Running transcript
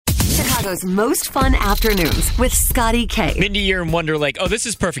Chicago's most fun afternoons with Scotty K. Mindy, you're in Wonder Lake. Oh, this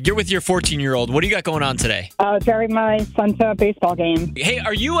is perfect. You're with your 14-year-old. What do you got going on today? Driving my son to a baseball game. Hey,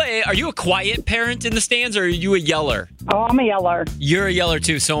 are you a quiet parent in the stands, or are you a yeller? Oh, I'm a yeller. You're a yeller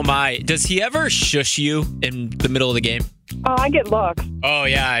too, so am I. Does he ever shush you in the middle of the game? Oh, I get looks. Oh,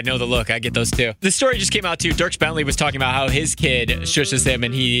 yeah, I know the look. I get those too. The story just came out too. Dirk Bentley was talking about how his kid shushes him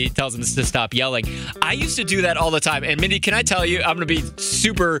and he tells him to stop yelling. I used to do that all the time. And Mindy, can I tell you, I'm going to be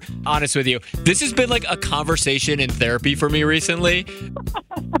super honest with you. This has been like a conversation in therapy for me recently.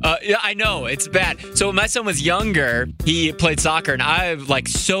 Yeah, I know. It's bad. So when my son was younger, he played soccer and I'm like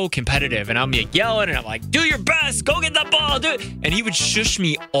so competitive and I'm like yelling and I'm like, do your best, go get the ball, do it. And he would shush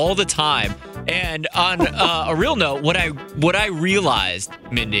me all the time. And on a real note, what I realized,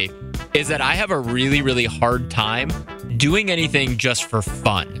 Mindy, is that I have a really, really hard time doing anything just for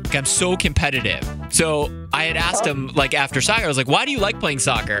fun. Like, I'm so competitive. So I had asked him, like, after soccer, I was like, why do you like playing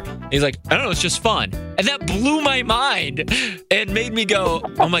soccer? He's like, I don't know, it's just fun. And that blew my mind and made me go,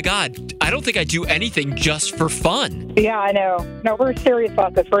 oh my God, I don't think I do anything just for fun. Yeah, I know. No, we're serious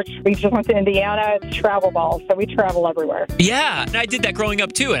about this. We just went to Indiana. It's travel ball, so we travel everywhere. Yeah, and I did that growing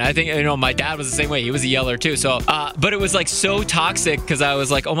up too. And I think, my dad was the same way. He was a yeller too. So, but it was like so toxic because I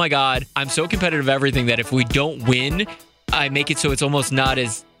was like, oh my God, I'm so competitive of everything that if we don't win, I make it so it's almost not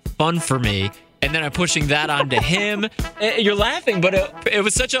as fun for me. And then I'm pushing that onto him. You're laughing, but it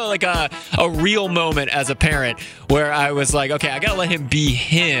was such a real moment as a parent where I was like, okay, I got to let him be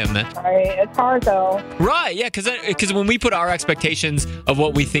him. Right. It's hard, though. Right, yeah, because when we put our expectations of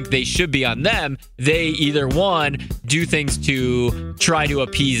what we think they should be on them, they either, one, do things to try to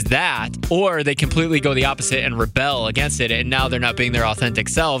appease that, or they completely go the opposite and rebel against it, and now they're not being their authentic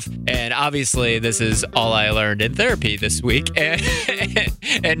self. And obviously, this is all I learned in therapy this week.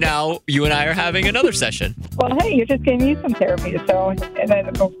 And now you and I are having another session. Well, hey, you just gave me some therapy, so.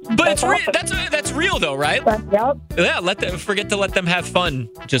 But it's awesome. That's real though, right? Yep. Yeah. Forget to let them have fun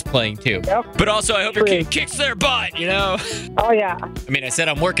just playing too. Yep. But also, I hope your kid kicks their butt. Oh yeah. I mean, I said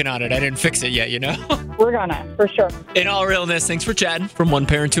I'm working on it. I didn't fix it yet. We're gonna, for sure. In all realness, thanks for chatting from one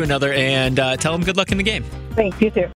parent to another, and tell them good luck in the game. Thanks. You too.